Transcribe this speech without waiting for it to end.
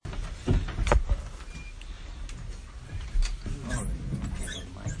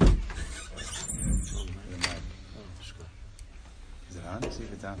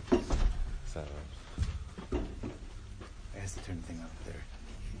on. So I has to turn the thing up there.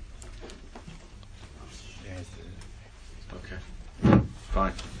 It has to. Okay.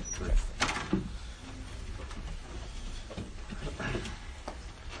 Fine. Good.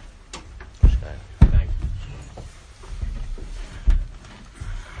 Thank you.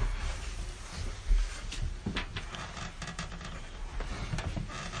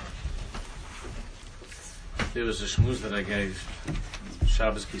 There was a shmooze that I gave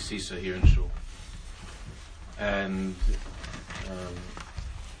Shabbos Kisisa here in Shul, and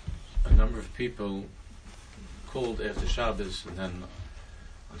a number of people called after Shabbos and then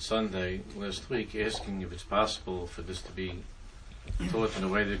on Sunday last week asking if it's possible for this to be taught in a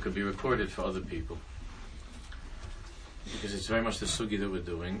way that it could be recorded for other people, because it's very much the sugi that we're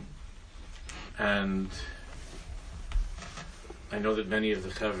doing, and I know that many of the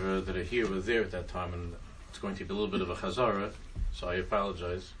chavra that are here were there at that time, and it's going to be a little bit of a chazara, so I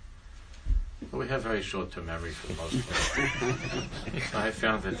apologize. But we have very short-term memory for the most part. I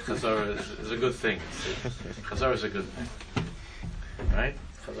found that chazara is a good thing. Chazara is a good thing, right?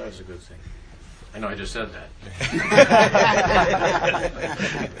 Chazara is a good thing. I know I just said that.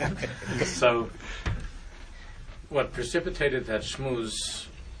 So, what precipitated that shmooze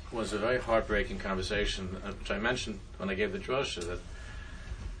was a very heartbreaking conversation, which I mentioned when I gave the drosha, that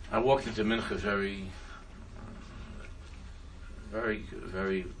I walked into mincha very,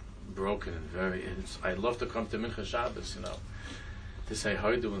 very broken and I love to come to mincha Shabbos, to say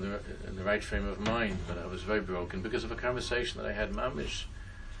hoidu in the right frame of mind, but I was very broken because of a conversation that I had mamish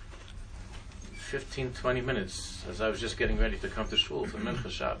 15-20 minutes as I was just getting ready to come to shul for mincha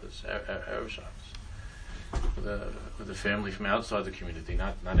Shabbos, Erev Shabbos, with a family from outside the community,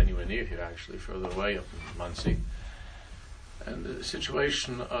 not anywhere near here, actually, further away up in Monsey. And the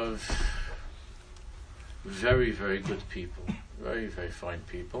situation of very, very good people, very, very fine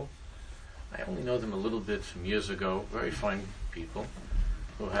people. I only know them a little bit from years ago, very fine people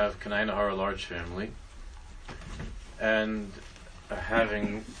who have Kanai a large family, and are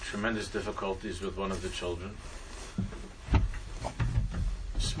having tremendous difficulties with one of the children.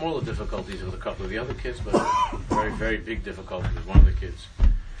 Smaller difficulties with a couple of the other kids, but very, very big difficulties with one of the kids.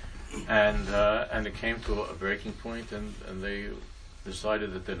 And it came to a breaking point, and they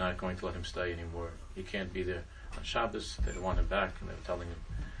decided that they're not going to let him stay anymore. He can't be there on Shabbos. They don't want him back, and they were telling him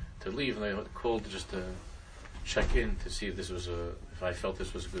to leave, and they called just to check in to see if I felt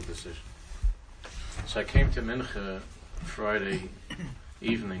this was a good decision. So I came to Mincha Friday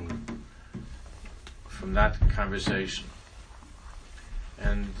evening from that conversation,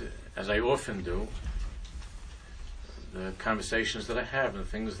 and as I often do, the conversations that I have and the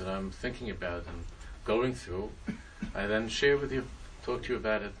things that I'm thinking about and going through, I then share with you, talk to you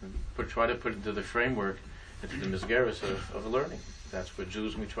about it, and try to put it into the framework, into the misgeras of learning. That's what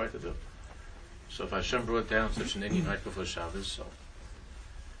Jews we try to do. So if Hashem brought down such an Indian night before Shabbos, so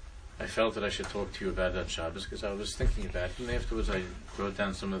I felt that I should talk to you about that Shabbos because I was thinking about it, and afterwards I wrote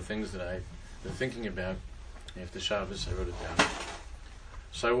down some of the things that I've been thinking about. After Shabbos, I wrote it down.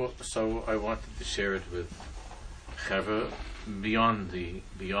 So I wanted to share it with Chevra beyond the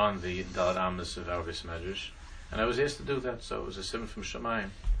Daled Amos of our Beis Medrash, and I was asked to do that. So it was a simon from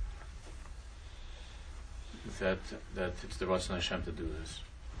Shamayim that it's the Ratzon Hashem to do this.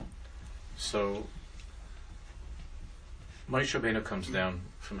 So Moshe Rabbeinu comes down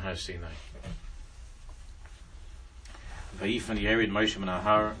from Har Sinai. Vayifan Yerid Moshe min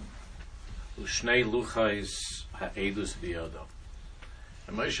Har u'shnei luchais ha'edus biyado.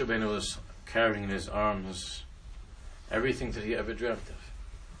 And Moshe Rabbeinu was carrying in his arms everything that he ever dreamt of.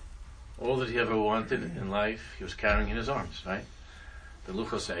 All that he ever wanted in life, he was carrying in his arms, right? The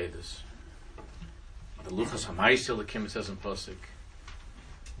luchos ha'edus. The luchos ha'maisi elokim, it says in Pasuk.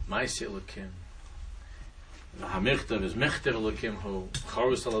 Maisi elokim. The ha'michtav is michtav elokim hu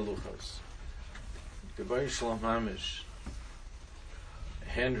chorus ala luchos. The Bar Shalom Mamish,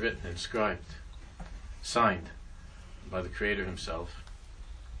 handwritten, inscribed, signed by the Creator himself.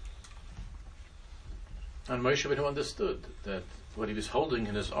 And Moshe Rabbeinu understood that what he was holding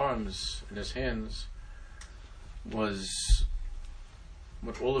in his arms, in his hands, was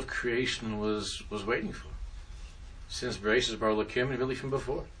what all of creation was waiting for. Since Bereshis Bar Elokim, and really from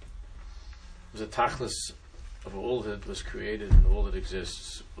before. It was a tachlis of all that was created and all that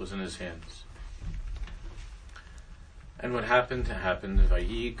exists was in his hands. And what happened?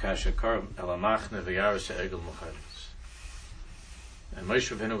 Vayi kashakar elamachne v'yaris egel mucharis. And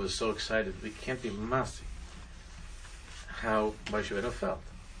Moshe Rabbeinu was so excited, we can't be masi how Moshe Rabbeinu felt,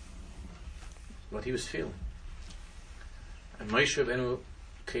 what he was feeling. And Moshe Rabbeinu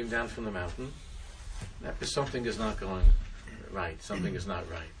came down from the mountain. That because something is not going right. Something is not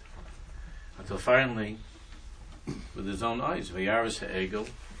right. Until finally, with his own eyes, Vayaris ha'egel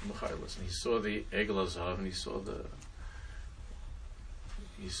Mechailas, and he saw the Egel Azav, and he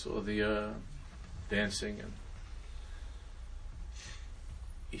saw the dancing, and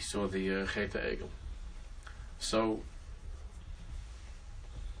he saw the Cheta Egel. So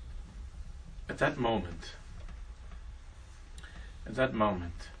at that moment,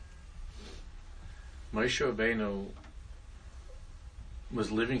 Moshe Rabbeinu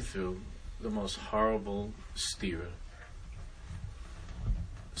was living through the most horrible stira,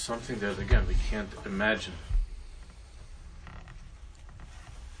 something that again we can't imagine.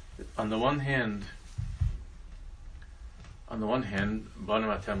 On the one hand, Banu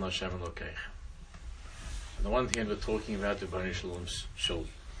Atem L'Hashem Elokeich. On the one hand, we're talking about the Banu Shalom's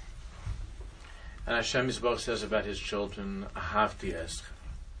children, and Hashem Yisborach says about His children, Ahavti Eschem.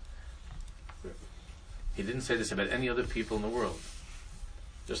 He didn't say this about any other people in the world.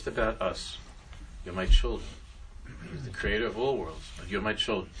 Just about us. You're my children. He's the creator of all worlds, but you're my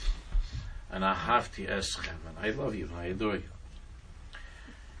children. And Ahavti Eschem, and I love you, and I adore you.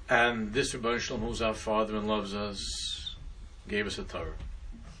 And this Rebbeinu Shalom, who's our Father and loves us, gave us a Torah.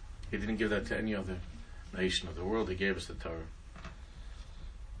 He didn't give that to any other nation of the world. He gave us the Torah.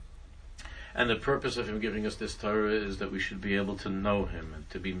 And the purpose of Him giving us this Torah is that we should be able to know Him and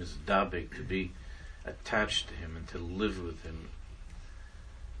to be mizdabek, to be attached to Him and to live with Him.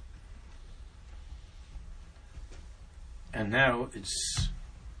 And now it's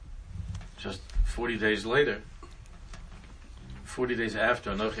just 40 days later, 40 days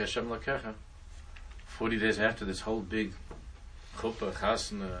after Anochi Hashem Lakecha, 40 days after this whole big chuppah,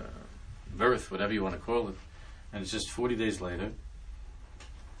 chasna, birth, whatever you want to call it, and it's just 40 days later,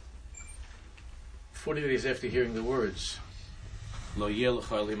 40 days after hearing the words, Lo yeh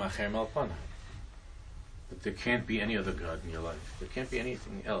l'cha elim acher malpana, that there can't be any other God in your life. There can't be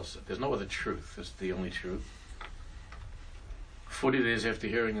anything else. There's no other truth. It's the only truth. 40 days after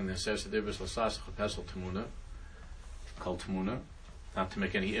hearing in the Sesed Lasas Chapesel Tamuna, called Tamuna, not to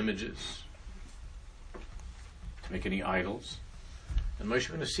make any images, to make any idols. And Moshe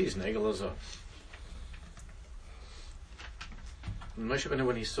Rabbeinu sees Egel Azav. And Moshe Rabbeinu,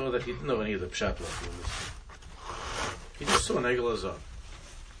 when he saw that, he didn't know any of the pshat left. He just saw an Egel Azav.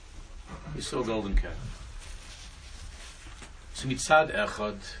 He saw a golden calf. So mitzad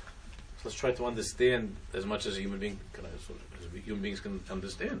echad, let's try to understand as much as a human being as human beings can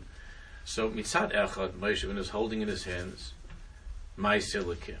understand. So mitzad echad, Moshe Rabbeinu is holding in his hands Ma'aseh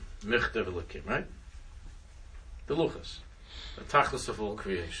Elokim, Michtav Elokim, right? The Luchas, the Tachlis of all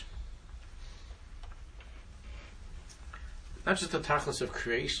creation. Not just the Tachlis of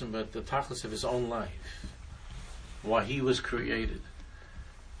creation, but the Tachlis of his own life, why he was created.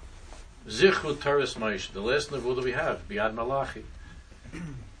 Zichru Taras Moshe, the last Nevuah that we have, Biad Malachi,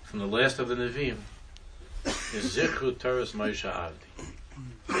 from the last of the Nevi'im, is Zichru Taras Moshe Avdi.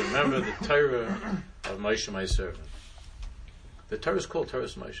 Remember the Torah of Moshe, my servant. The Torah is called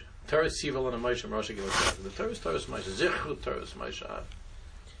Taras Moshe. Torah Tzival and Moshe Moshe Gilad. The Torah is Taras Moshe. Zichru Taras Moshe Avdi.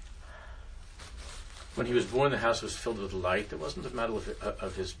 When he was born, the house was filled with light. It wasn't a matter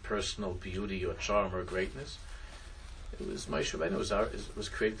of his personal beauty or charm or greatness. It was Moshe Rabbeinu was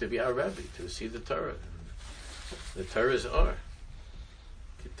created to be our Rabbi, to receive the Torah. And the Torah is Or.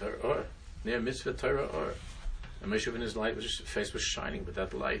 The Torah Or. Near Mitzvah Torah Or. And Moshe Rabbeinu's face was shining with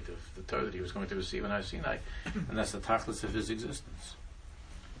that light of the Torah that he was going to receive in Har Sinai. And that's the tachlis of his existence.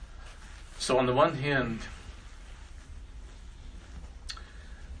 So on the one hand,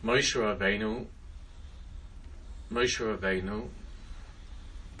 Moshe Rabbeinu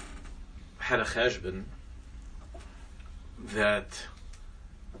had a cheshbon that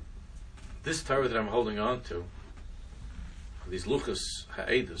this Torah that I'm holding on to, these luchas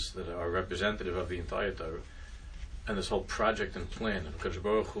ha'edus that are representative of the entire Torah, and this whole project and plan of Kadosh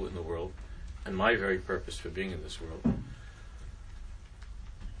Baruch Hu in the world, and my very purpose for being in this world,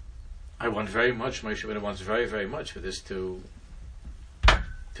 I want very much, Moshe Rabbeinu wants very, very much for this to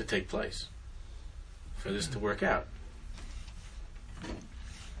take place, for this to work out.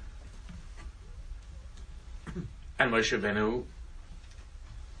 And Moshe Rabbeinu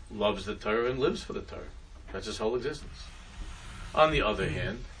loves the Torah and lives for the Torah. That's his whole existence. On the other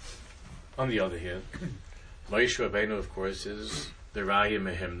hand, Moshe Rabbeinu, of course, is the Raya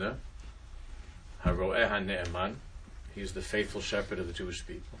Mehimna, Haroeh HaNe'eman. He's the faithful shepherd of the Jewish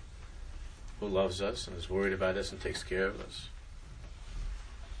people, who loves us and is worried about us and takes care of us.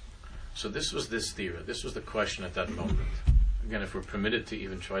 So this was this stira. This was the question at that moment. Again, if we're permitted to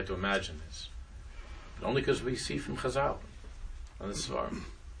even try to imagine this, but only because we see from Chazal on the Svarim.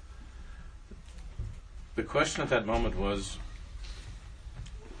 The question at that moment was,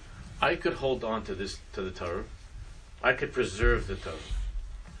 I could hold on to the Torah. I could preserve the Torah.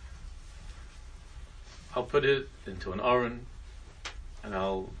 I'll put it into an aron, and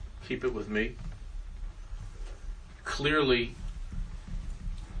I'll keep it with me. Clearly,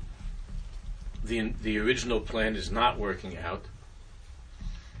 the original plan is not working out.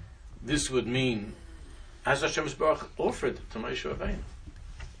 This would mean, as Hashem Baruch offered to Moshe Rabbeinu.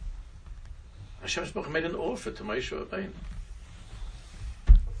 Hashem Baruch made an offer to Moshe Rabbeinu.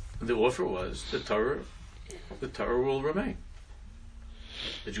 The offer was the Torah will remain.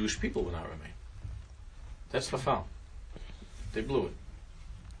 The Jewish people will not remain. That's Fafal. They blew it.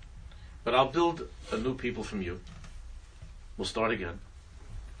 But I'll build a new people from you. We'll start again.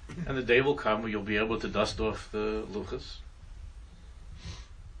 And the day will come where you'll be able to dust off the luchas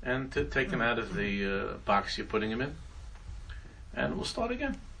and to take them out of the box you're putting them in. And we'll start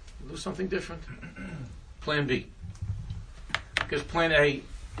again. We'll do something different. Plan B. Because plan A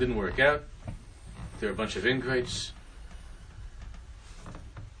didn't work out. There are a bunch of ingrates.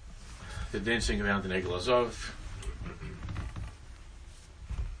 They're dancing around in Egel Azov.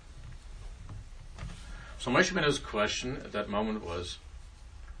 So Moshe Rabbeinu's question at that moment was,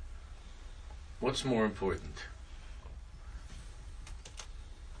 what's more important?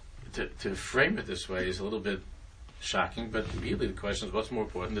 To frame it this way is a little bit shocking, but really the question is, what's more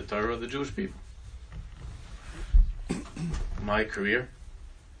important, the Torah or the Jewish people? My career?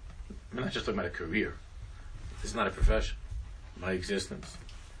 I'm not just talking about a career. This is not a profession. My existence.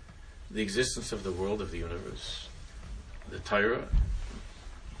 The existence of the world, of the universe. The Torah.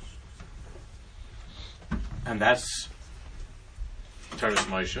 And that's Torah's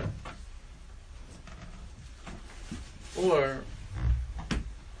Moshe. Or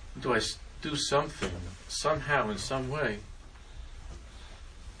do I do something, somehow, in some way,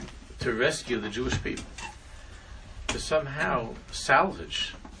 to rescue the Jewish people? To somehow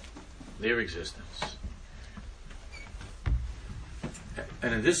salvage their existence?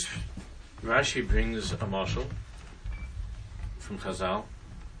 And in this, Rashi brings a mashal from Chazal.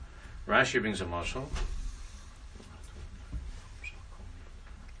 Rashi brings a mashal.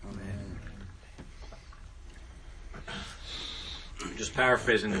 Just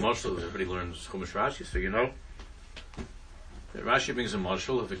paraphrasing the mashal, everybody learns Chumash Rashi, so you know. Rashi brings a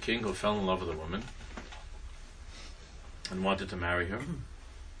mashal of a king who fell in love with a woman and wanted to marry her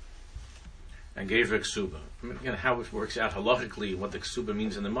and gave her ksuba. I mean, again, how it works out halachically, what the ksuba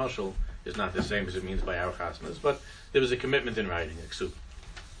means in the mashal is not the same as it means by our chasnas, but there was a commitment in writing, a ksuba.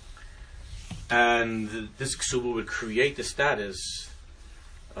 And this ksuba would create the status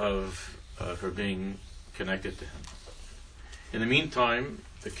of her being connected to him. In the meantime,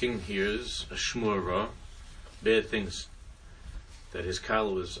 the king hears a shmur ra, bad things, that his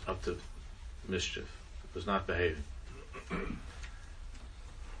kala was up to mischief, was not behaving.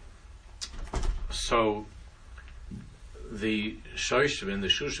 So the shoshvin, the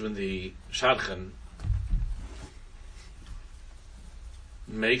shushvin, the shadchan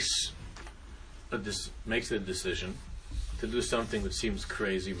makes a decision to do something that seems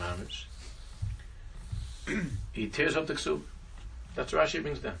crazy, mamish. He tears up the ksuba. That's what Rashi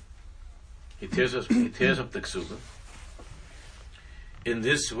brings down. He tears up the ksuba. In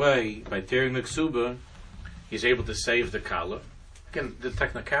this way, by tearing the ksuba, he's able to save the kala. Again, the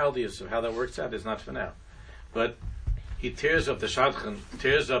technicalities of how that works out is not for now. But he tears up the shadchan,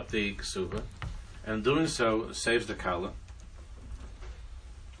 tears up the ksuba, and doing so saves the kala.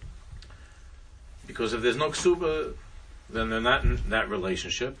 Because if there's no ksuba, then they're not in that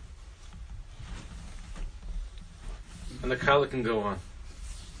relationship. And the kala can go on.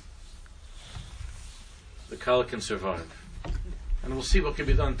 The kala can survive. And we'll see what can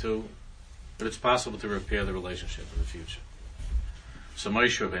be done if it's possible to repair the relationship in the future. So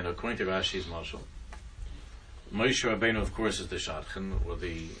Moshe Rabbeinu, according to Rashi's mashal, Moshe Rabbeinu, of course, is the shadchan, or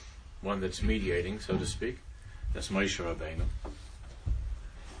the one that's mediating, so to speak. That's Moshe Rabbeinu.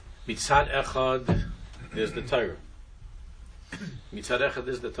 Mitzad echad, there's the Torah. Mitzad echad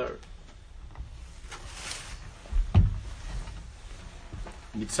is the Torah.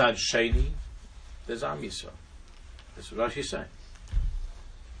 Mitzad sheni, there's Am Yisrael. That's what Rashi saying.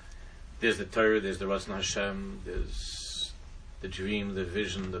 There's the Torah, there's the Ratzon Hashem, there's the dream, the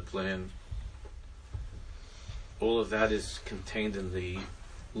vision, the plan. All of that is contained in the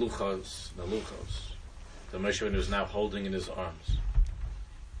luchos, that Moshe Rabbeinu is now holding in his arms.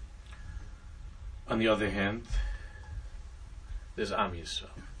 On the other hand, there's Am Yisrael.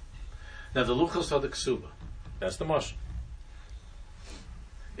 Now the luchos are the ksuba. That's the mashal.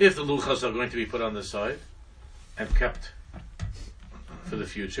 If the luchos are going to be put on the side and kept for the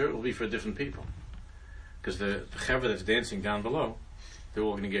future, it will be for different people. Because the chevra that's dancing down below they're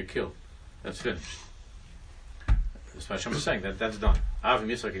all going to get killed. That's finished. That's what Hashem is saying. That's done. Avram,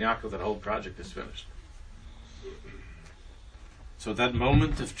 Yitzchak, and Yaakov, that whole project is finished. So that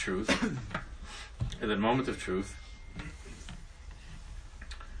moment of truth,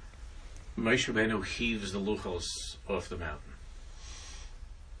 Moshe Rabbeinu heaves the luchos off the mountain.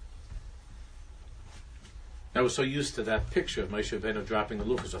 Now we're so used to that picture of Moshe Rabbeinu dropping the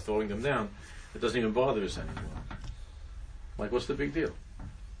luchos or throwing them down, it doesn't even bother us anymore. Like, what's the big deal?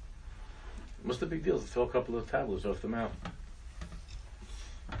 What's the big deal to throw a couple of tablets off the mountain?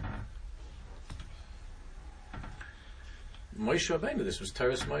 Moshe Rabbeinu, this was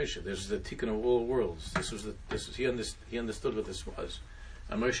Teres Moshe. This was the Tikkun of all worlds. He understood what this was,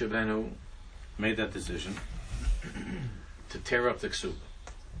 and Moshe Rabbeinu made that decision to tear up the Ksuba.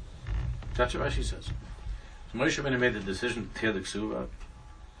 That's what Rashi says. So Moshe Rabbeinu made the decision to tear the Ksuba up,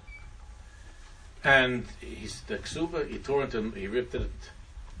 and the Ksuba he ripped it,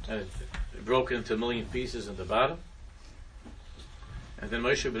 it broke it into a million pieces at the bottom, and then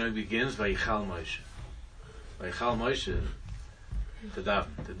Moshe Rabbeinu begins Vayichal Moshe. Vayichal Moshe. To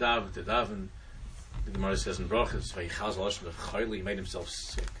daven. The Gemara says in Brachos, he made himself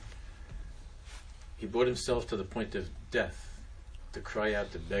sick. He brought himself to the point of death, to cry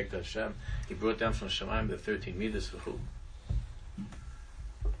out, to beg to Hashem. He brought down from Shemaim the 13 meters for who?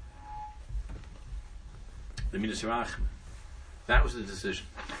 The Midas Rachman. That was the decision.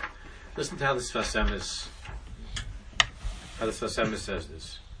 Listen to how the Sfas Emes says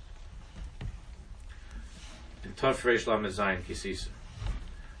this. In Tov Reish Lamed Zayin Kisisa.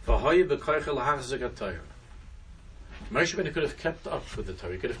 V'hoye b'koicha l'hachzik HaTorah. Moshe Rabbeinu could have kept up with the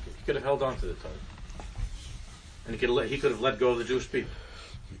Torah. He could have held on to the Torah, and he could have let go of the Jewish people.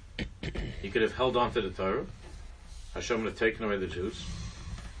 He could have held on to the Torah. Hashem would have taken away the Jews,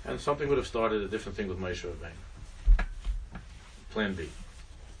 and something would have started a different thing with Moshe Rabbeinu. Plan B.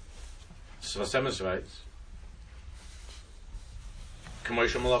 Sfas Emes writes,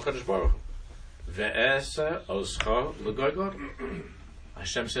 K'moshe Malach Kadosh Baruch Hu. Ve'esa oscha l'goy god.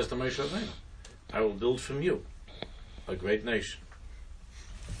 Hashem says to Moshe Rabbeinu, I will build from you a great nation.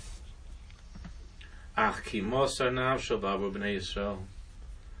 Ach ki mosar nafsho b'avu b'nei Yisrael.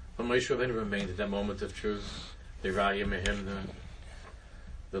 But Moshe Rabbeinu remained at that moment of truth, the Raya Mehimna,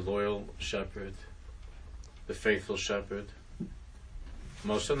 the loyal shepherd, the faithful shepherd.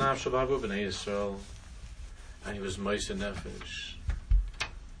 Mosar nafsho b'avu b'nei Yisrael, and he was Mosar Nefesh.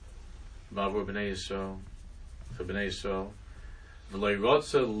 Bavur b'nei Yisrael, for b'nei Yisrael, v'lo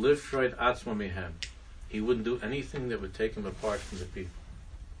yirotza lifreit atzmo mihem. He wouldn't do anything that would take him apart from the people.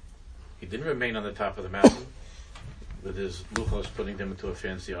 He didn't remain on the top of the mountain with his luchos putting them into a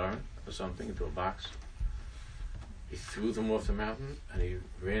fancy aron or something, into a box. He threw them off the mountain and he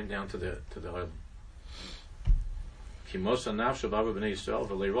ran down to the island. Ki mosa nafsho bavur b'nei Yisrael,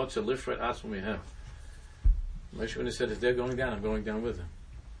 v'lo yirotza lifreit atzmo mihem. Moshe Rabbeinu said, if they're going down, I'm going down with them.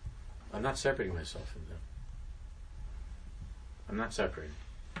 I'm not separating myself from them. I'm not separating.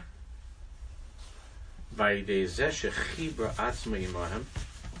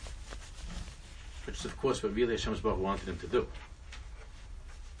 Which is, of course, what really Hashem's Baruch wanted him to do.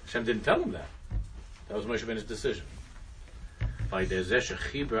 Hashem didn't tell him that. That was Moshe Rabbeinu's decision. And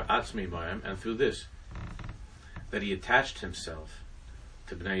through this, that he attached himself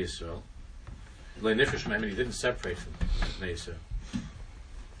to Bnei Yisrael. And he didn't separate from Bnei Yisrael.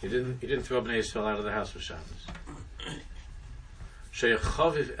 He didn't throw Bnei Yisrael out of the house for Shabbos. These are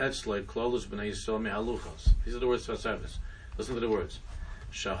the words of Sfas. Listen to the words.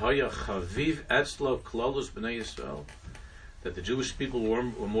 That the Jewish people were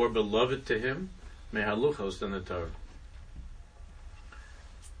more beloved to him than the Torah.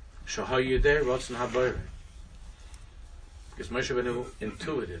 Because Moshe Rabbeinu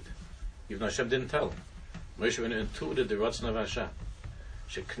intuited, even though Hashem didn't tell him, Moshe Rabbeinu intuited the Ratzon of Hashem.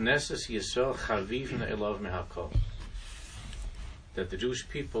 That the Jewish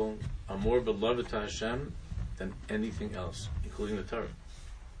people are more beloved to Hashem than anything else, including the Torah.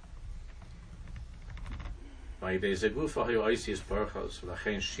 Therefore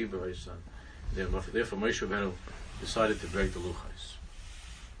Moshe Rabbeinu decided to break the luchos.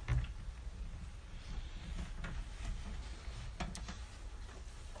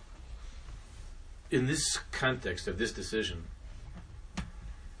 In this context of this decision,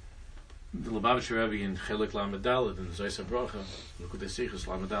 the Lubavitcher Rebbe in Chelik Lamed Daled in Zayis HaBracha, Likutei Sichos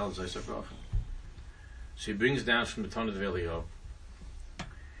Lamed Daled Zayis HaBracha, she brings down from the Tanna of Eliyahu,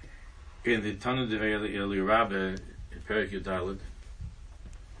 in the Tanna of Eliyahu Rabbe in Perek Yud Daled,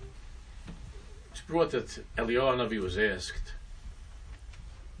 it's brought that Eliyahu Hanavi was asked,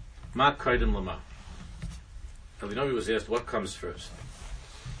 Ma Kaidem Lama. Eliyahu Hanavi was asked, what comes first?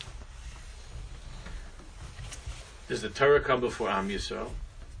 Does the Torah come before Am Yisrael?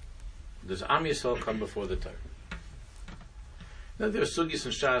 Does Am Yisrael come before the Torah? Now there are sugis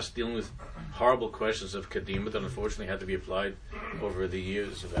and shas dealing with horrible questions of Kadima that unfortunately had to be applied over the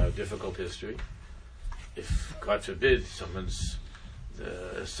years of our difficult history. If, God forbid,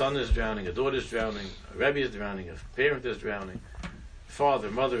 the son is drowning, a daughter is drowning, a rebbe is drowning, a parent is drowning, father,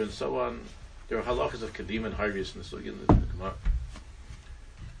 mother, and so on, there are halachas of Kadima and Harvius in the sugi in the Gemara.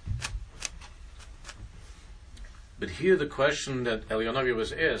 But here the question that Eliyahu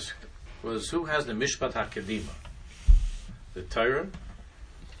was asked was, who has the Mishpat HaKadima? The Torah?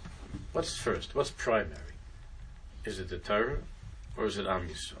 What's first? What's primary? Is it the Torah or is it Am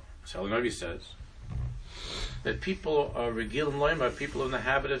Yisrael? So Eliyahu says that people are regil and loimar, people in the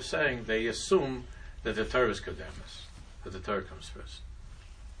habit of saying, they assume that the Torah is Kedemus, that the Torah comes first.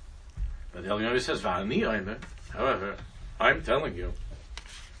 But Eliyahu says, Va'ani Omer, however, I'm telling you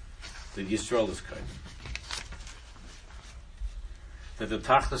that Yisrael is Kedem. That the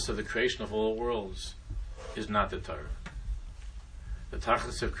tachlis of the creation of all worlds is not the Torah. The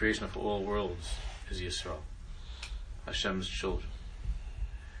tachlis of creation of all worlds is Yisrael, Hashem's children.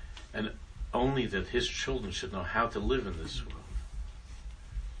 And only that His children should know how to live in this world,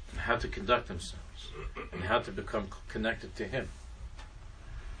 and how to conduct themselves, and how to become connected to Him.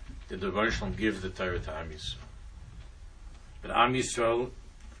 Did the Rebbeinu Shalom give the Torah to Am Yisrael? But Am Yisrael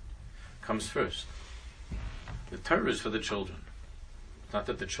comes first. The Torah is for the children. Not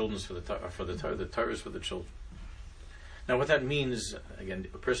that the children is are for the Torah. The Torah is for the children. Now, what that means, again,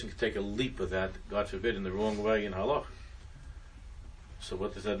 a person can take a leap with that, God forbid, in the wrong way in halach. So,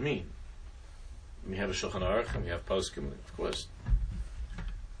 what does that mean? We have a Shulchan Aruch and we have Poskim, of course.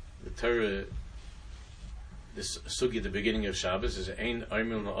 The Torah, this sugi at the beginning of Shabbos is Ein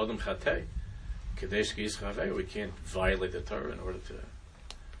Oimil No Adam Chatei Kadesh Ki Yischavei. We can't violate the Torah in order to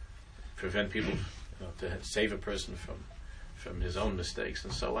prevent people, to save a person from his own mistakes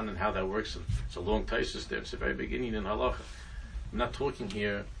and so on, and how that works. It's a long taisus there. It's a very beginning in halacha. I'm not talking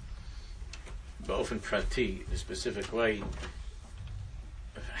here ba'ofen prati, in a specific way,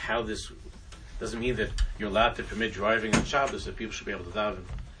 of how this doesn't mean that you're allowed to permit driving on Shabbos, that people should be able to daven,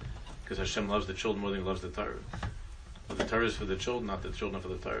 because Hashem loves the children more than He loves the Torah. But the Torah is for the children, not the children for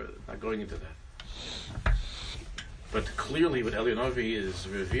the Torah. Not going into that. But clearly what Eliyahu is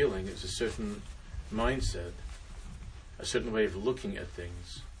revealing is a certain mindset, a certain way of looking at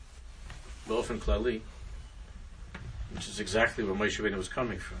things, ba'ofen klali, which is exactly where Moshe Rabbeinu was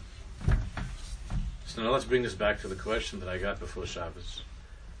coming from. So now let's bring this back to the question that I got before Shabbos,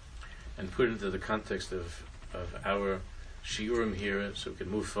 and put it into the context of our shiurim here, so we can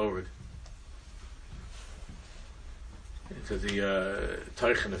move forward into the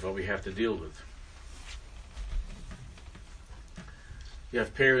teichen of what we have to deal with. You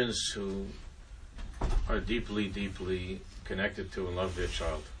have parents who are deeply, deeply connected to and love their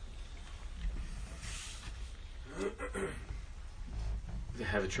child. They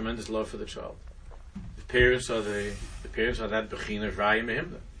have a tremendous love for the child. The parents are that bechina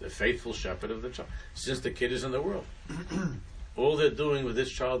rayim, the faithful shepherd of the child, since the kid is in the world. All they're doing with this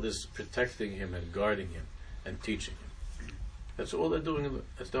child is protecting him and guarding him and teaching him. That's all they're doing.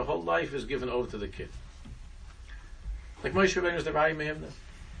 That's their whole life is given over to the kid. Like Moshe Rabbeinu is the rayim him.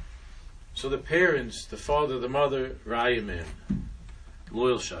 So the parents, the father, the mother, rayim him,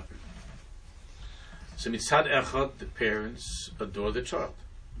 loyal shepherd. So mitzad echad, the parents adore the child.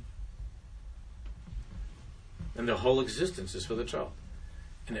 And their whole existence is for the child.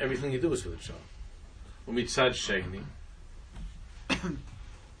 And everything you do is for the child. Umitzad sheni,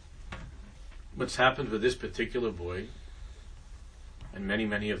 what's happened with this particular boy, and many,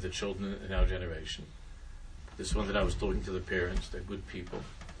 many of the children in our generation, this one that I was talking to the parents, they're good people,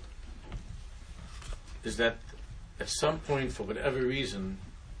 is that at some point, for whatever reason,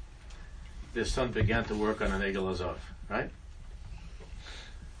 their son began to work on an Egel Hazav, right?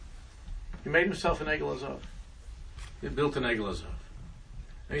 He made himself an Egel Hazav. He built an Egel Hazav.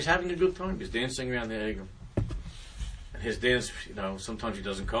 And he's having a good time. He's dancing around the Egel. And his dance, sometimes he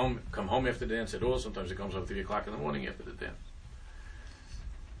doesn't come home after the dance at all. Sometimes he comes up 3 o'clock in the morning after the dance.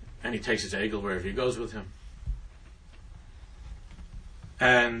 And he takes his Egel wherever he goes with him.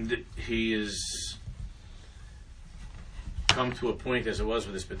 And he is come to a point, as it was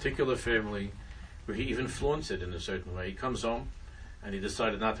with this particular family, where he even flaunts it in a certain way. He comes home and he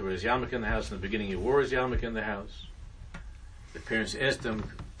decided not to wear his yarmulke in the house. In the beginning he wore his yarmulke in the house. The parents asked him,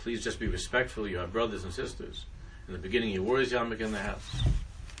 please just be respectful, you have brothers and sisters. In the beginning he wore his yarmulke in the house.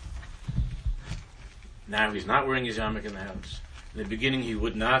 Now he's not wearing his yarmulke in the house. In the beginning he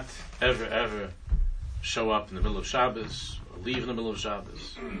would not ever show up in the middle of Shabbos or leave in the middle of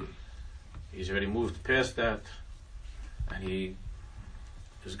Shabbos. He's already moved past that. and he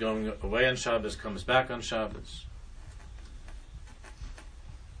is going away on Shabbos, comes back on Shabbos.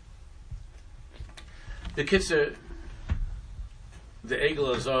 The Kitzur, the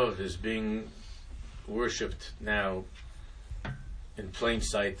Egel Azov is being worshipped now in plain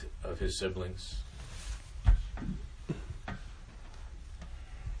sight of his siblings.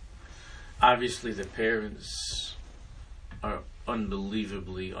 Obviously, the parents are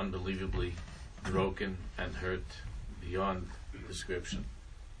unbelievably broken and hurt beyond description.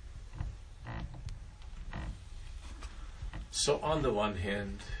 So on the one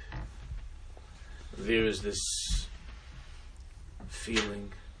hand, there is this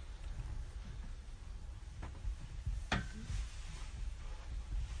feeling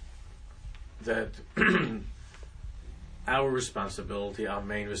that our responsibility, our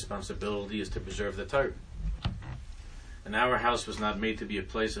main responsibility, is to preserve the Torah. And our house was not made to be a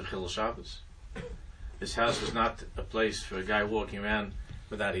place of Chilul Shabbos. This house was not a place for a guy walking around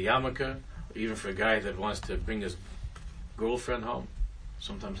without a yarmulke, or even for a guy that wants to bring his girlfriend home.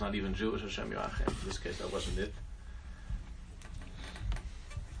 Sometimes not even Jewish, Hashem Yachim. In this case, that wasn't it.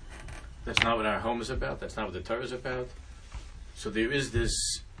 That's not what our home is about. That's not what the Torah is about. So there is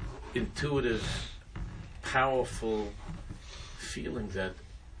this intuitive, powerful feeling that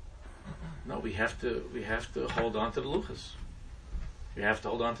no, we have to hold on to the luchas. We have to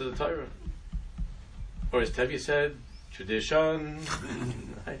hold on to the Torah. Or as Tevi said, tradition.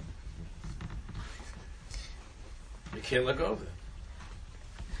 Right? We can't let go of it.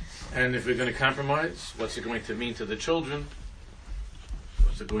 And if we're going to compromise, what's it going to mean to the children?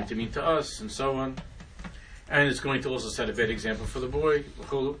 What's it going to mean to us? And so on. And it's going to also set a bad example for the boy.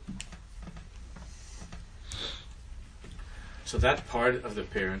 So that part of the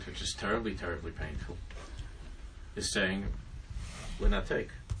parent, which is terribly, terribly painful, is saying, we're not take.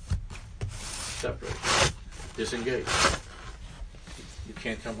 Separate. Disengage. You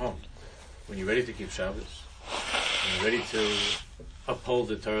can't come home. When you're ready to keep Shabbos, when you're ready to uphold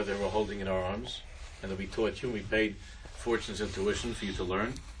the Torah that we're holding in our arms, and that we taught you, and we paid fortunes and tuition for you to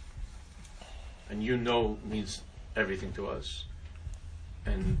learn, and you know means everything to us.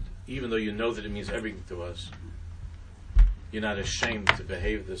 And even though you know that it means everything to us, you're not ashamed to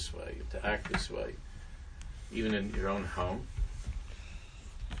behave this way, to act this way, even in your own home.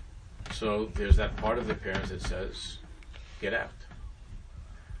 So there's that part of the parents that says, get out.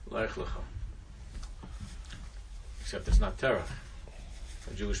 Lech lecha. Except it's not terach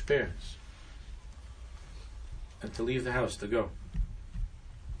for Jewish parents. And to leave the house, to go.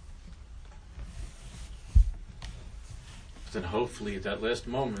 But then hopefully at that last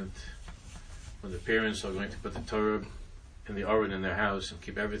moment, when the parents are going to put the Torah in the Aron in their house and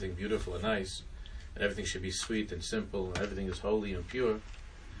keep everything beautiful and nice, and everything should be sweet and simple, and everything is holy and pure,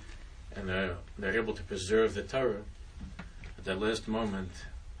 and they're able to preserve the Torah, at that last moment,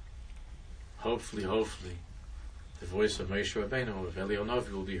 hopefully, the voice of Moshe Rabbeinu, of Eliyahu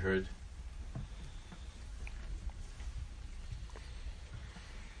Navi, will be heard.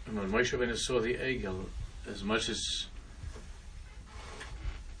 And when Moshe Rabbeinu saw the Egel, as much as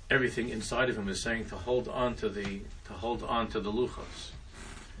everything inside of him is saying to hold on to the luchos,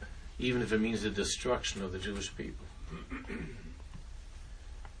 even if it means the destruction of the Jewish people.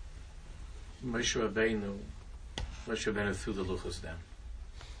 Moshe Rabbeinu threw the luchos down.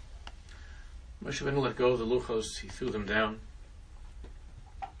 Moshe Rabbeinu let go of the luchos, he threw them down.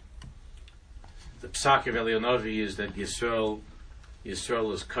 The psak of Eliyahu Navi is that Yisrael is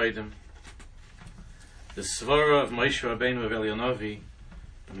Kaidim. The svara of Moshe Rabbeinu of Eliyahu Navi,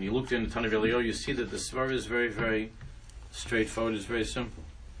 when you look in the Tan of Eliyahu, you see that the svara is very, very straightforward, it's very simple.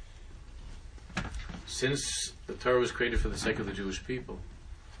 Since the Torah was created for the sake of the Jewish people,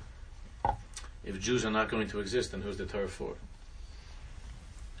 if Jews are not going to exist, then who's the Torah for?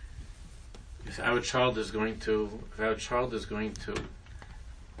 If our child is going to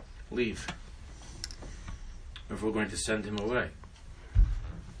leave, if we're going to send him away,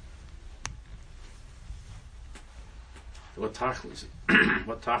 what tachlis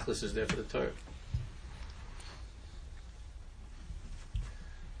is there for the Torah?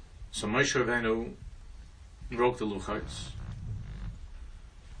 So Moshe Rabbeinu broke the luchos,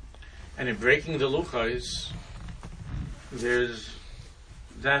 and in breaking the luchos, there's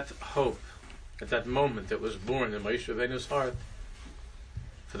that hope at that moment that was born in Moshe Rabbeinu's heart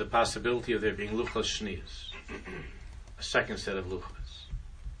for the possibility of there being luchos shniyos, a second set of luchos.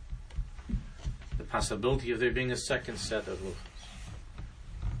 The possibility of there being a second set of luchos.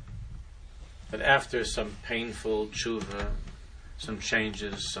 That after some painful tshuva, some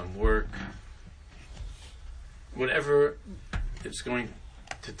changes, some work, whatever it's going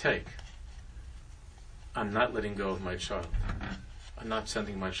to take, I'm not letting go of my child. I'm not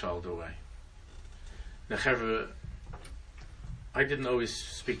sending my child away. Now, I didn't always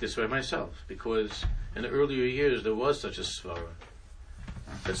speak this way myself, because in the earlier years there was such a svara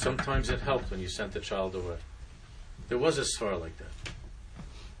that sometimes it helped when you sent the child away. There was a svara like that.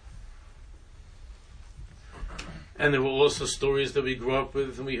 And there were also stories that we grew up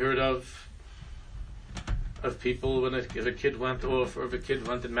with and we heard of people when if a kid went off or if a kid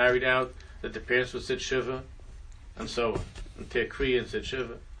went and married out, that the parents would sit shiva, and so on, and take kriya and sit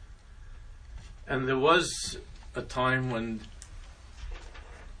shiva. And there was a time when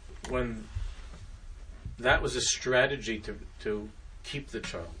that was a strategy to keep the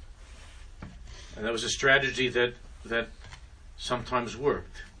child, and that was a strategy that sometimes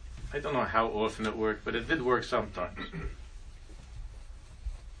worked. I don't know how often it worked, but it did work sometimes.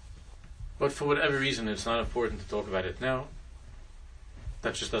 But for whatever reason, it's not important to talk about it now.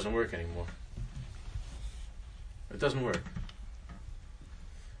 That just doesn't work anymore. It doesn't work.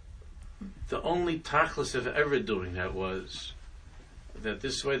 The only tachlis of ever doing that was that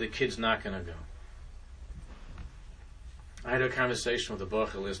this way the kid's not going to go. I had a conversation with a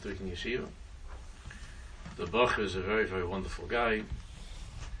bacher last week in yeshiva. The bacher is a very, very wonderful guy,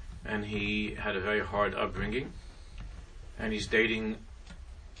 and he had a very hard upbringing, and he's dating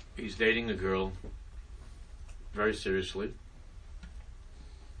a girl very seriously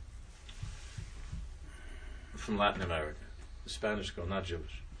from Latin America, a Spanish girl, not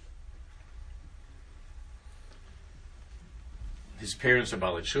Jewish. His parents are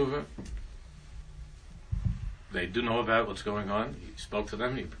Baalei Tshuva. They do know about what's going on. He spoke to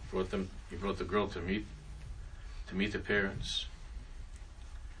them. He brought the girl to meet the parents.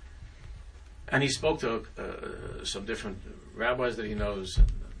 And he spoke to some different rabbis that he knows.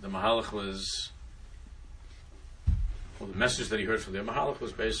 The mahalach was, the message that he heard from the mahalach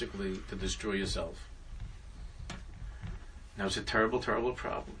was basically to destroy yourself. Now it's a terrible, terrible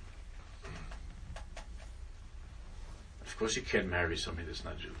problem. Of course you can't marry somebody that's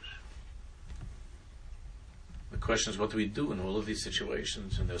not Jewish. The question is, what do we do in all of these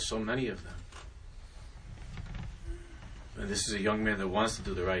situations? And there's so many of them. And this is a young man that wants to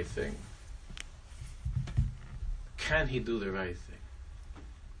do the right thing. Can he do the right thing?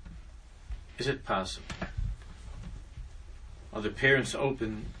 Is it possible? Are the parents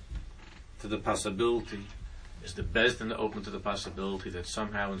open to the possibility? Is the Beis Din open to the possibility that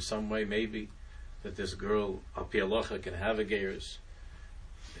somehow, in some way, maybe, that this girl, al pi halacha, can have a geirus,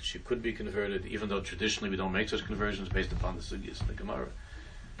 that she could be converted, even though traditionally we don't make such conversions based upon the sugyas in the Gemara.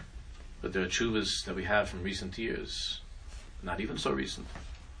 But there are tshuvas that we have from recent years, not even so recent.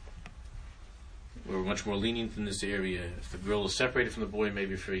 We're much more lenient in this area. If the girl is separated from the boy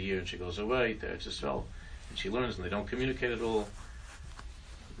maybe for a year and she goes away to Eretz Yisrael and she learns and they don't communicate at all,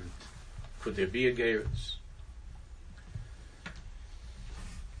 could there be a geirus?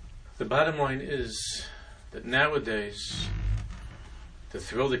 The bottom line is that nowadays to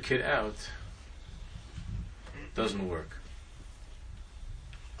throw the kid out doesn't work.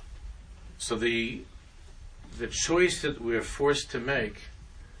 So the choice that we're forced to make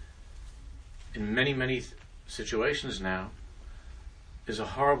in many, many situations now is a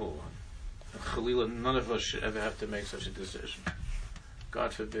horrible one. And Chalila, none of us should ever have to make such a decision.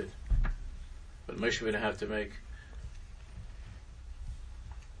 God forbid. But Moshe would have to make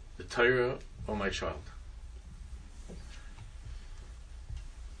the Torah or my child.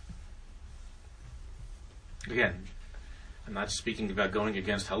 Again, I'm not speaking about going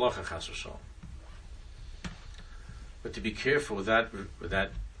against halacha chas v'shalom, but to be careful with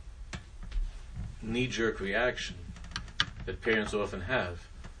that knee-jerk reaction that parents often have,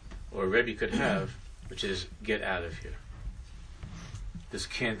 or a Rebbe could have, which is, get out of here. This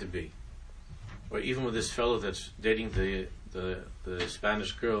can't be. Or even with this fellow that's dating the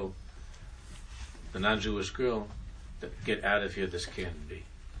Spanish girl, the non-Jewish girl, that get out of here, this can't be.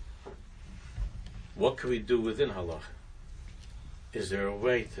 What can we do within halacha? Is there a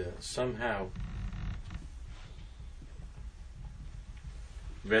way to somehow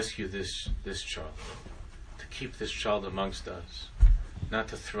rescue this child, to keep this child amongst us, not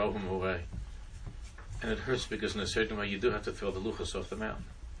to throw him away? And it hurts because in a certain way you do have to throw the luchos off the mountain.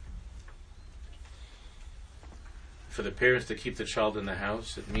 For the parents to keep the child in the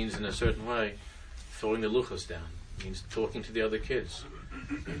house, it means in a certain way throwing the luchos down. It means talking to the other kids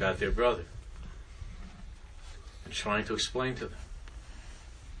about their brother and trying to explain to them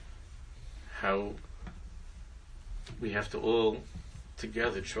how we have to all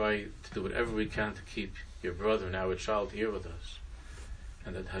together try to do whatever we can to keep your brother and our child here with us,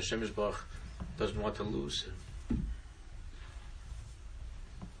 and that Hashem Yisbach doesn't want to lose him.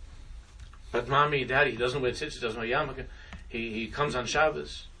 But mommy, daddy, he doesn't wear tzitzit, he doesn't wear yarmulke. He comes on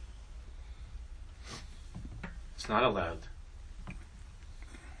Shabbos. It's not allowed.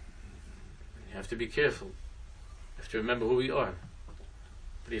 You have to be careful. You have to remember who we are.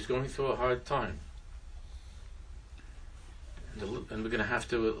 But he's going through a hard time. And we're going to have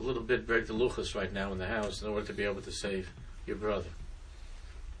to a little bit break the luchas right now in the house in order to be able to save your brother.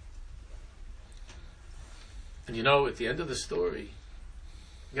 And at the end of the story,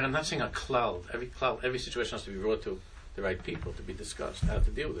 again, I'm not saying a cloud. Every situation has to be brought to the right people to be discussed, how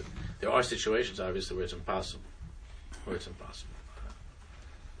to deal with it. There are situations, obviously, where it's impossible.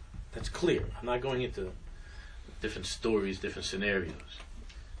 That's clear. I'm not going into different stories, different scenarios.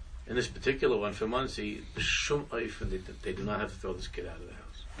 In this particular one, for Muncie, they do not have to throw this kid out of the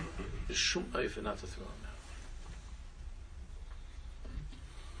house. There's shum oifen not to throw him out.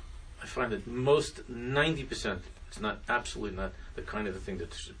 I find that most 90%, it's not absolutely not the kind of the thing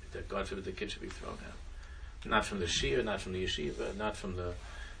that God forbid the kid should be thrown out. Not from the shia, not from the yeshiva, not from the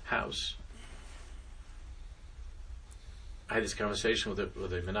house. I had this conversation with a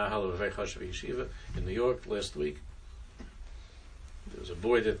menahel of a very chashuv yeshiva in New York last week. There was a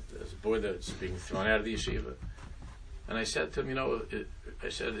boy that's being thrown out of the yeshiva, and I said to him, I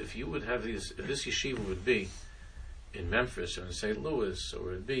said, if you would have if this yeshiva would be in Memphis or in St. Louis,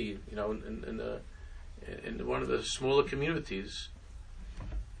 or it'd be, in one of the smaller communities,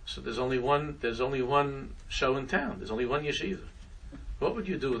 so there's only one show in town. There's only one yeshiva. What would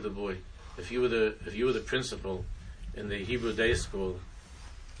you do with the boy if you were the principal in the Hebrew day school,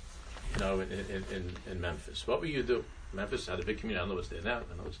 in Memphis? What would you do? Memphis had a big community. I don't know what's there now.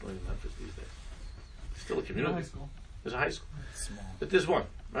 I know it's only in Memphis these days. It's still a community. High school. There's a high school. It's small. But there's one,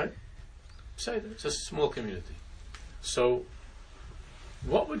 right? Say that it's a small community. So,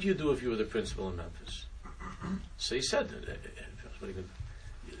 what would you do if you were the principal in Memphis? So he said,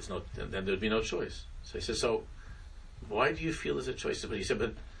 then there'd be no choice. So he said, so why do you feel there's a choice? But he said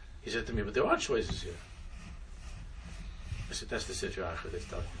to me, but there are choices here. I said, that's the Sitra Achra that's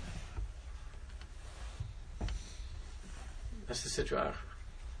talking about. That's the Sitra Achra.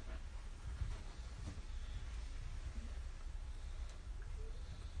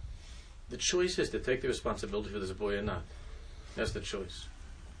 The choice is to take the responsibility for this boy or not. That's the choice.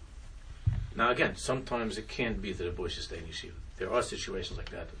 Now again, sometimes it can't be that a boy should stay in yeshiva. There are situations like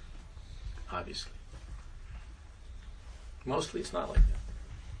that, obviously. Mostly it's not like that.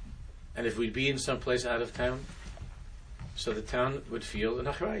 And if we'd be in some place out of town, so the town would feel an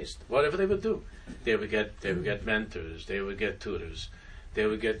achrayist. Whatever they would do. They would get mentors, they would get tutors, they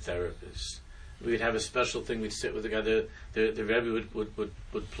would get therapists. We'd have a special thing, we'd sit with the guy, the Rebbe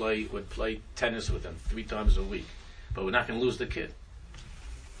would play tennis with them 3 times a week. But we're not going to lose the kid.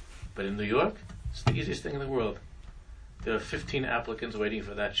 But in New York, it's the easiest thing in the world. There are 15 applicants waiting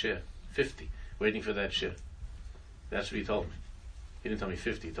for that chair. 50 waiting for that chair. That's what he told me. He didn't tell me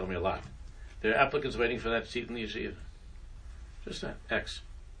 50, he told me a lot. There are applicants waiting for that seat in the yeshiva. Just that, X.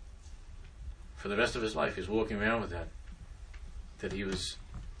 For the rest of his life, he's walking around with that he was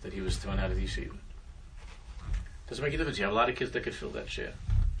thrown out of the yeshiva. Doesn't make a difference. You have a lot of kids that could fill that chair.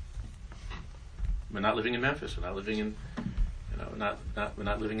 We're not living in Memphis. We're not living in, we're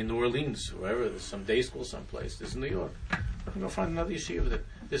not living in New Orleans, wherever. There's some day school someplace. This is New York. I can go find another yeshiva there.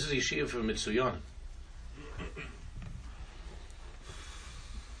 This is a yeshiva for Mitsuyanim.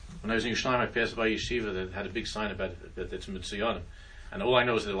 When I was in Yerushalayim, I passed by a yeshiva that had a big sign about it, that it's Mitsuyanim. And all I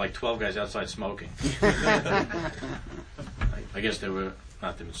know is there were like 12 guys outside smoking. I guess they were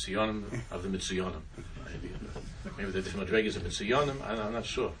not the Mitsuyanim of the Mitsuyanim. Maybe they're different Madrigas of Mitsuyanim. I'm not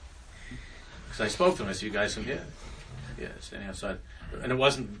sure. Because I spoke to them. I said, you guys from here? Yeah, standing outside. And it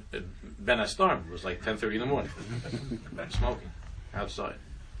wasn't Ben Astarm. It was like 10:30 in the morning. Smoking outside.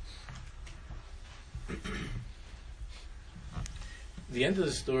 The end of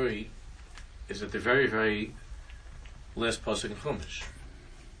the story is at the very, very last pasuk in Chumash.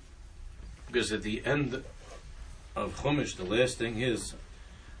 Because at the end of Chumash, the last thing is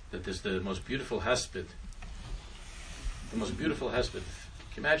that there's the most beautiful hesped. The most beautiful hesped.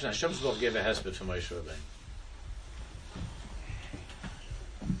 Can you imagine? Hashem Zbach gave a hesped for Moshe Rabbeinu.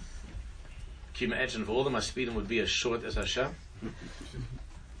 Can you imagine if all the Maspidim would be as short as Hashem?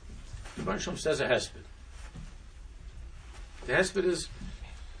 The Baruch Shem says a hesped. The hesped is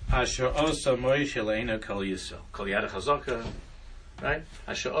Asher Osa Moshe Leina Kol Yisrael. Kol Yad Chazaka, right?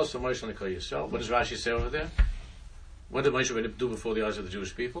 Asher Osa Moshe Leina Kol Yisrael. What does Rashi say over there? What did Moshe Rabbeinu do before the eyes of the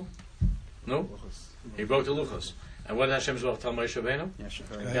Jewish people? No? He broke the Luchos. And what did Hashem Zbach tell Moshe Rabbeinu?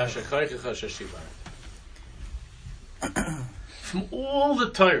 Yasher Koichecha Sheshiva. From all the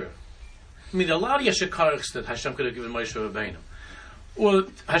Torah, I mean, there are a lot of Yasher Koichs that Hashem could have given Moshe Rabbeinu. Well,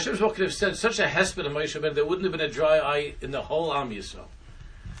 Hashem's Baruch could have said such a hesped of Moshe Rabbeinu, there wouldn't have been a dry eye in the whole Am Yisrael.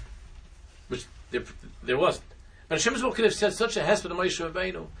 Which there wasn't. But Hashem's Baruch could have said such a hesped of Moshe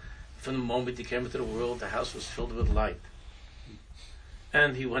Rabbeinu. From the moment he came into the world, the house was filled with light.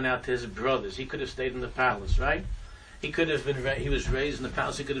 And he went out to his brothers. He could have stayed in the palace, right? He could have been. He was raised in the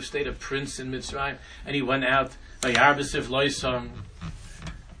palace. He could have stayed a prince in Mitzrayim, and he went out by Arbesiv Loisam,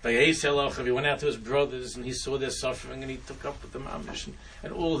 by Eiseloch. He went out to his brothers, and he saw their suffering, and he took up with them Amish,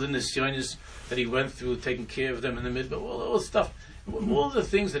 and all the nisyonis that he went through, taking care of them in the midbar, all the stuff, all the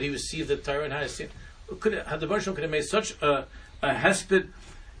things that he received the Torah and how to see. Had the Baruch could have made such a hesped,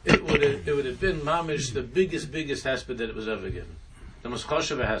 it would have been mamish the biggest hesped that it was ever given. The most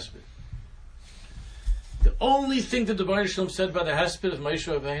choshev hesped. The only thing that the Baruch Shalom said by the hesped of Moshe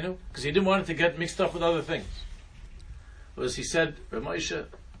Rabbeinu, because he didn't want it to get mixed up with other things, was he said, Rav Moshe,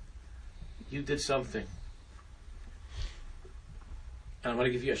 you did something, and I'm going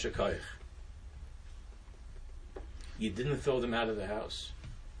to give you a shekayach. You didn't throw them out of the house.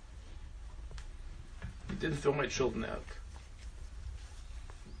 You didn't throw my children out.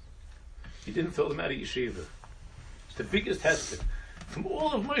 You didn't throw them out of yeshiva. It's the biggest hesped from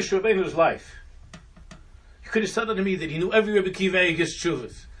all of Moshe Rabbeinu's life. You could have said to me that he knew every Rebbe Kiva Eiges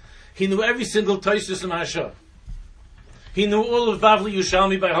Shuvas. He knew every single Tosfos and Hashah. He knew all of Bavli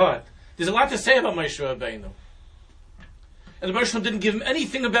Yushalmi by heart. There's a lot to say about Moshe Rabbeinu. And the Baruch Shalom didn't give him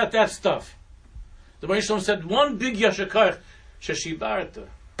anything about that stuff. The Baruch Shalom said one big yashakar, sheshibarta.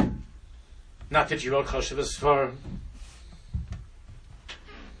 Not that you wrote Choshev Sfarim.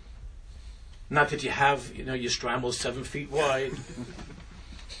 Not that you have, your Yisrael 7 feet wide.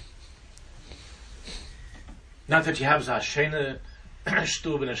 Not that you have Zashena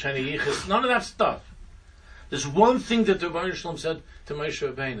Shtub and Hashena Yichus. None of that stuff. There's one thing that the Baruch Shalom said to Moshe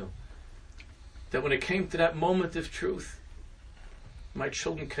Rabbeinu. That when it came to that moment of truth, my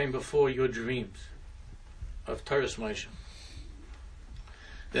children came before your dreams of Torah's Moshe.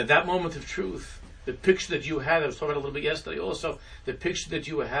 That moment of truth, the picture that you had, I was talking a little bit yesterday also, the picture that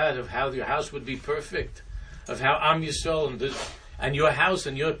you had of how your house would be perfect, of how Am Yisrael and your house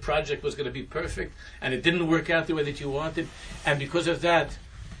and your project was going to be perfect, and it didn't work out the way that you wanted, and because of that,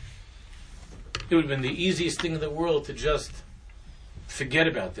 it would have been the easiest thing in the world to just forget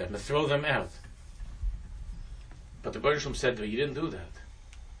about them and throw them out. But the Baruch Shalom said, you didn't do that.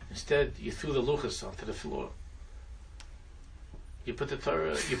 Instead, you threw the luchas onto the floor. You put the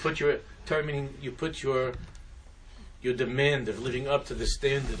Torah, meaning you put your demand of living up to the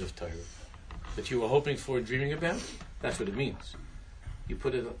standard of Torah that you were hoping for and dreaming about. That's what it means. You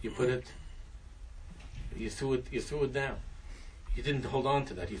threw it down. You didn't hold on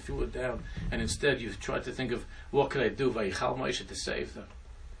to that. You threw it down, and instead you tried to think of what could I do, Vayichal Moshe, to save them.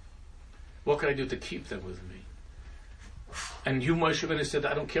 What could I do to keep them with me? And you, Moshe Rabbeinu, said,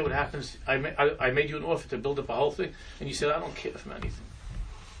 I don't care what happens. I made you an offer to build up a whole thing, and you said, I don't care from anything.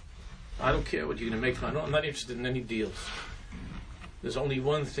 I don't care what you're going to make from it. I'm not interested in any deals. There's only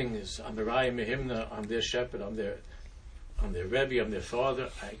one thing: is I'm the Raya Mehimna, I'm their shepherd, I'm their Rebbe, I'm their father.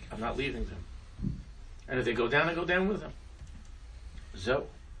 I'm not leaving them. And if they go down, I go down with them. So,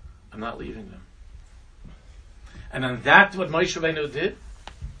 I'm not leaving them. And on that, what Moshe Rabbeinu did,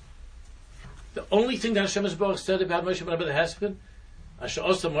 the only thing that Hashem Yisrael said about Moshe Rabbeinu the husband, Asher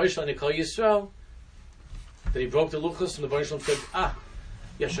Osa Moshe Nikol Yisrael, that he broke the luchos, and the Baruch Shalom said,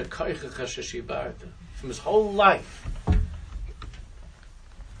 Yasher Koichecha Sheshibarta. From his whole life,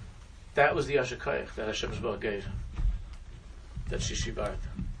 that was the Yasher Koich that Hashem Yisrael gave him. That Sheshibarta.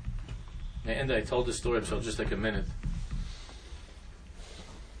 And I told this story, so I'll just take a minute.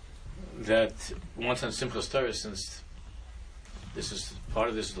 That once on Simchas Torah, since this is part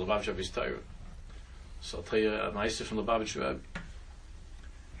of this is the Lubavitch Rebbe's Torah, so I'll tell you a ma'aser from the Lubavitch Rebbe.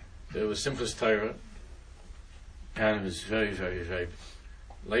 There was Simchas Torah, and it was very, very, very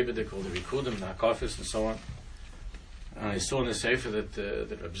labedic, all the Rikudim, the Hakafis, and so on. And I saw in the Sefer that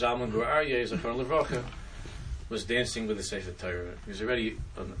Reb Zalman Gur Aryeh, Zachron Levracha, was dancing with the Sefer Torah. He was already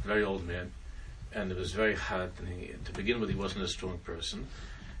a very old man, and it was very hot, and to begin with, he wasn't a strong person.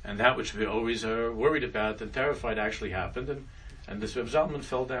 And that which we always are worried about and terrified actually happened, and this Reb Zalman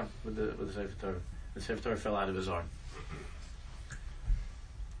fell down with the Sefer Torah. The Sefer Torah fell out of his arm.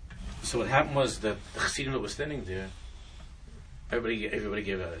 So what happened was that the Chassidim that was standing there, everybody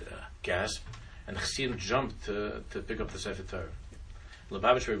gave a gasp, and the Chassidim jumped to pick up the Sefer Torah.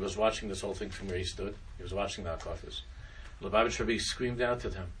 Lubavitch Rebbe was watching this whole thing from where he stood. He was watching the Hakafis. Lubavitch Rebbe screamed out to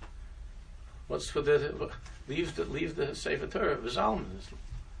them, "What's for the leave the Sefer Torah, Reb Zalman."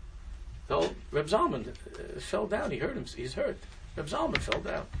 So Reb Zalman fell down. He heard him. He's hurt. Reb Zalman fell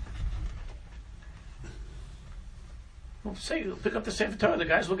down. Well, say, pick up the Sefer Torah. The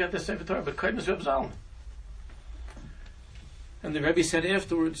guys will get the Sefer Torah, but Kaim is Reb Zalman. And the Rebbe said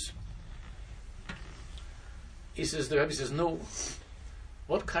afterwards, the Rebbe says, no,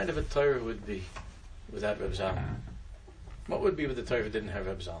 what kind of a Torah would be without Reb Zalman? What would be with the Torah if it didn't have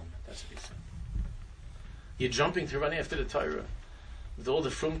Reb Zalman? That's what he said. You're jumping to run after the Torah with all the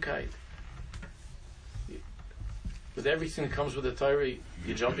frumkeit. With everything that comes with the Torah,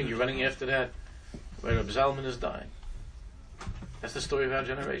 you're jumping, you're running after that, where Reb Zalman is dying. That's the story of our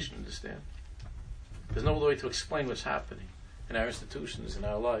generation, understand? There's no way to explain what's happening in our institutions, in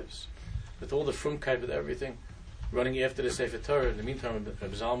our lives. With all the frumkeit, with everything, running after the Sefer Torah. In the meantime,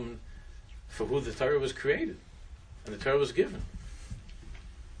 Reb Zalman, for who the Torah was created, and the Torah was given,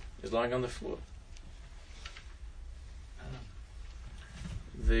 is lying on the floor.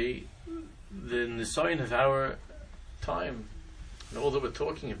 The Nisayan of our time, and all that we're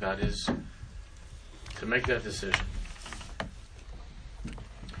talking about, is to make that decision.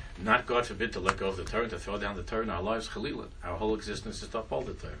 Not, God forbid, to let go of the Torah, to throw down the Torah in our lives, Chalila. Our whole existence is to uphold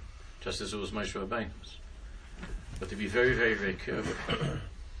the Torah, just as it was Moshe Rabbeinu's. But to be very, very, very careful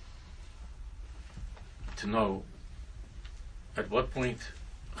to know at what point,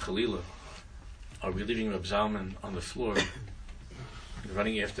 Chalila, are we leaving Reb Zalman on the floor and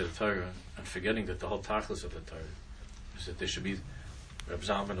running after the Torah and forgetting that the whole tachlis of the Torah is that there should be Reb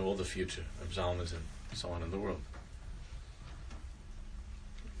Zalman in all the future, Reb Zalman's and so on in the world.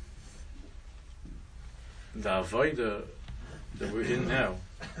 The avodah that we're in now,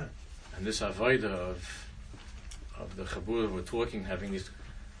 and this avodah of the chabur we're talking, having these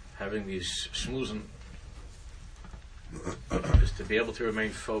shmuzim, is to be able to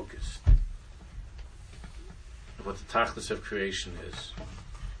remain focused on what the tachlis of creation is.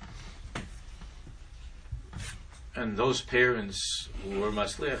 And those parents who were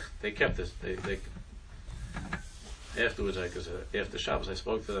maslech, they kept this. They afterwards, after Shabbos, I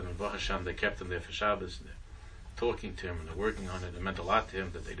spoke to them, and Baruch Hashem, they kept him there for Shabbos. And they're talking to him, and they're working on it. It meant a lot to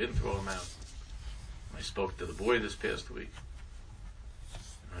him that they didn't throw him out. I spoke to the boy this past week.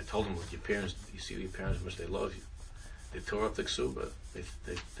 And I told him, with your parents, you see your parents, how much they love you. They tore up the ksuba.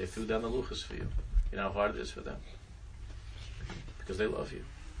 They threw down the luchas for you. You know how hard it is for them. Because they love you.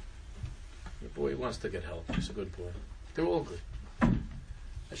 Your boy wants to get help. He's a good boy. They're all good.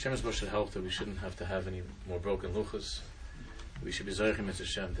 Hashem's should help that we shouldn't have to have any more broken luchas. We should be zeichim as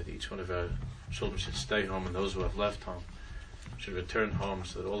Hashem that each one of our children should stay home, and those who have left home should return home,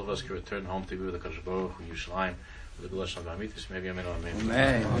 so that all of us can return home to be with the Kadosh Baruch Hu, Yerushalayim, with the Gulash Amitis. Maybe Amen.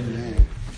 Amen.